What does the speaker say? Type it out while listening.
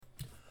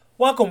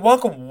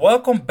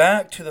Welcome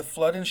back to the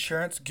Flood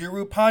Insurance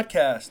Guru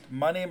podcast.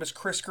 My name is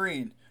Chris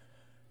Green,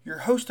 your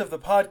host of the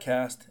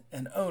podcast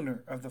and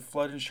owner of the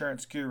Flood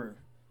Insurance Guru.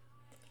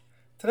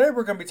 Today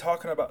we're going to be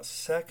talking about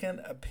second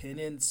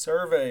opinion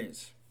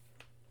surveys.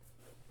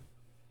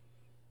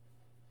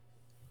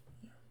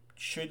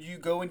 Should you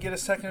go and get a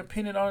second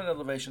opinion on an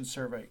elevation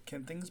survey?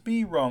 Can things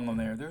be wrong on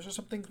there? Those are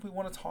some things we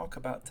want to talk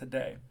about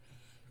today.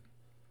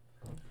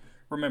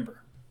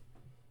 Remember,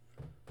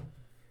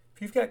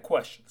 if you've got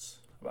questions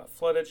about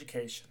flood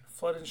education,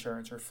 flood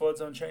insurance, or flood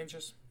zone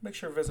changes, make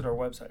sure to visit our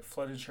website,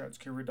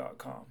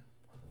 floodinsuranceguru.com.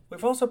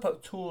 We've also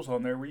put tools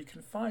on there where you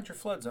can find your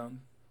flood zone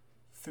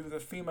through the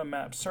FEMA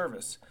map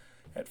service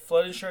at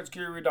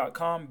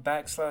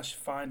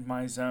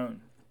floodinsuranceguru.com/findmyzone.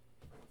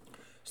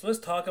 So let's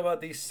talk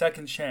about these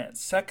second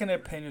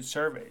opinion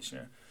surveys.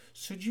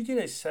 Should you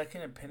get a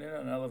second opinion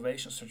on an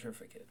elevation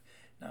certificate?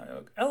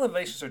 Now,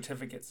 elevation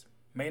certificates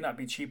may not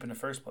be cheap in the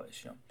first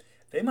place.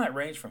 They might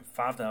range from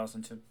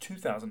 $5,000 to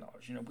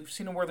 $2,000. We've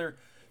seen them where they're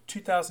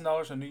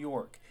 $2,000 in New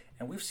York,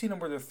 and we've seen them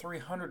where they're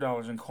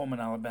 $300 in Coleman,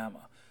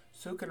 Alabama.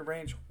 So it can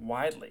range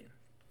widely.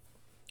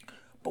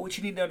 But what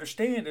you need to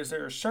understand is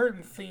there are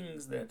certain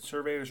things that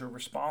surveyors are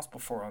responsible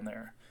for on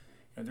there.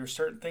 There are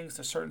certain things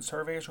that certain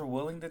surveyors are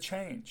willing to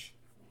change.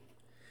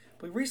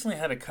 We recently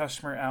had a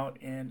customer out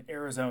in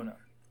Arizona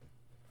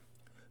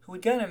who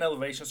had gotten an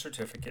elevation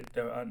certificate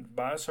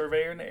by a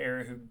surveyor in the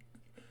area who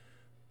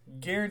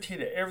guaranteed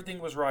that everything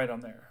was right on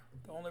there.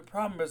 The only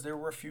problem is there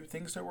were a few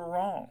things that were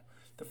wrong.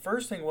 The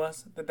first thing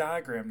was the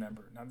diagram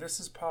number. Now,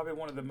 this is probably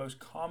one of the most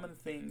common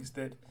things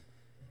that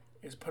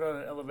is put on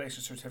an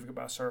elevation certificate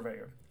by a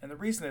surveyor. And the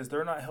reason is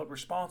they're not held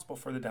responsible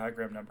for the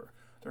diagram number.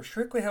 They're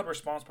strictly held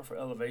responsible for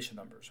elevation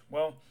numbers.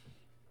 Well,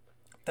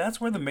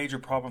 that's where the major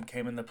problem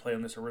came into play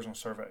on this original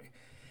survey,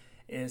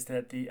 is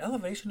that the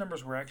elevation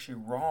numbers were actually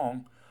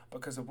wrong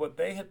because of what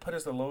they had put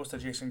as the lowest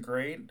adjacent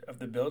grade of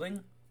the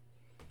building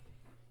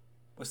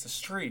was the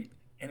street,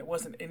 and it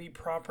wasn't any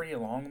property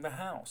along the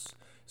house.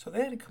 So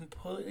they had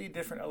completely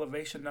different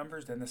elevation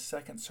numbers than the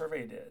second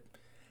survey did.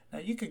 Now,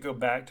 you could go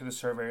back to the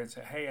surveyor and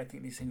say, hey, I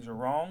think these things are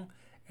wrong,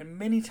 and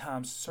many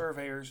times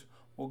surveyors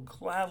will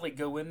gladly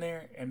go in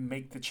there and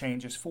make the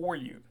changes for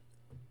you.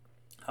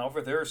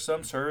 However, there are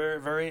some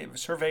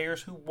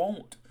surveyors who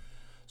won't.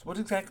 So what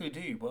exactly do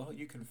you? Well,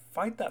 you can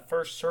fight that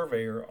first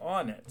surveyor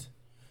on it.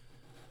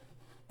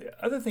 The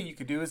other thing you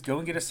could do is go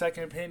and get a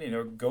second opinion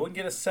or go and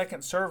get a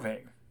second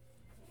survey.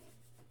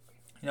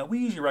 We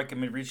usually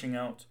recommend reaching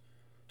out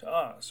to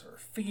us or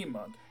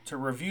FEMA to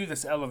review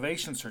this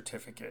elevation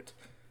certificate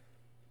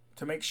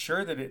to make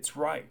sure that it's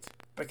right.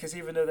 Because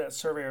even though that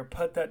surveyor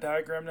put that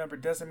diagram number,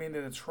 doesn't mean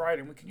that it's right,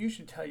 and we can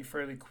usually tell you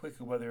fairly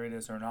quickly whether it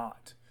is or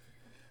not.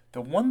 The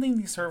one thing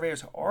these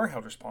surveyors are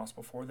held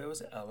responsible for, though,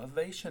 is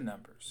elevation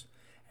numbers.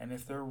 And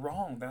if they're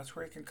wrong, that's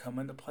where it can come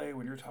into play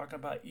when you're talking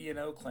about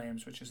E&O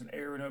claims, which is an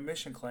error and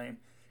omission claim,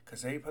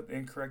 because they put the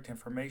incorrect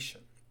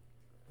information.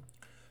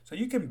 So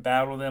you can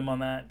battle them on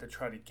that to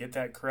try to get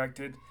that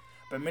corrected,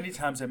 but many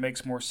times it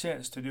makes more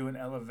sense to do an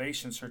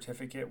elevation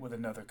certificate with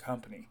another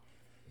company.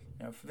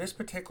 For this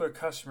particular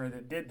customer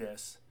that did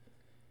this,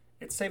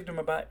 it saved them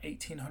about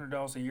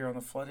 $1,800 a year on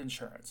the flood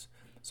insurance.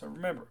 So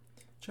remember,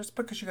 just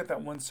because you got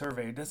that one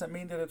survey, it doesn't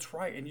mean that it's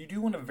right. And you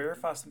do want to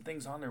verify some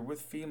things on there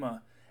with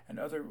FEMA and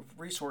other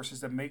resources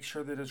to make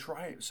sure that it's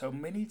right. So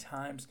many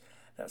times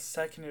that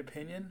second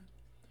opinion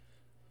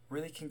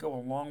really can go a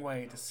long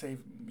way to save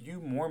you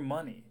more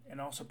money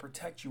and also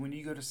protect you when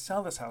you go to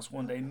sell this house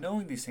one day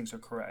knowing these things are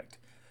correct.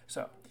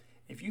 So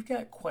if you've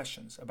got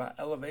questions about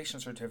elevation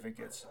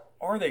certificates,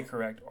 are they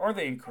correct? Are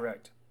they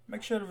incorrect?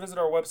 Make sure to visit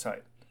our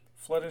website,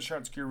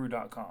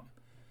 floodinsuranceguru.com.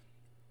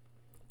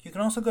 You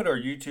can also go to our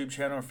YouTube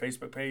channel or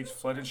Facebook page,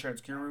 Flood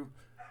Insurance Guru,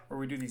 where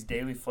we do these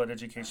daily flood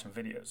education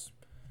videos.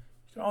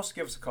 You can also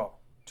give us a call,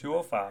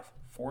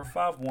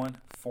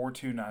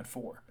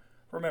 205-451-4294.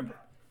 Remember,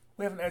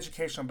 we have an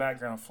educational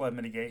background in flood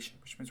mitigation,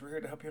 which means we're here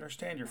to help you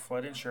understand your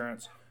flood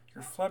insurance,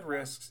 your flood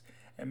risks,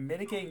 and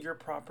mitigating your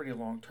property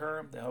long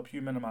term to help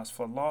you minimize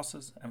flood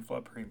losses and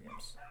flood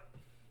premiums.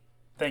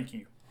 Thank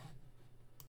you.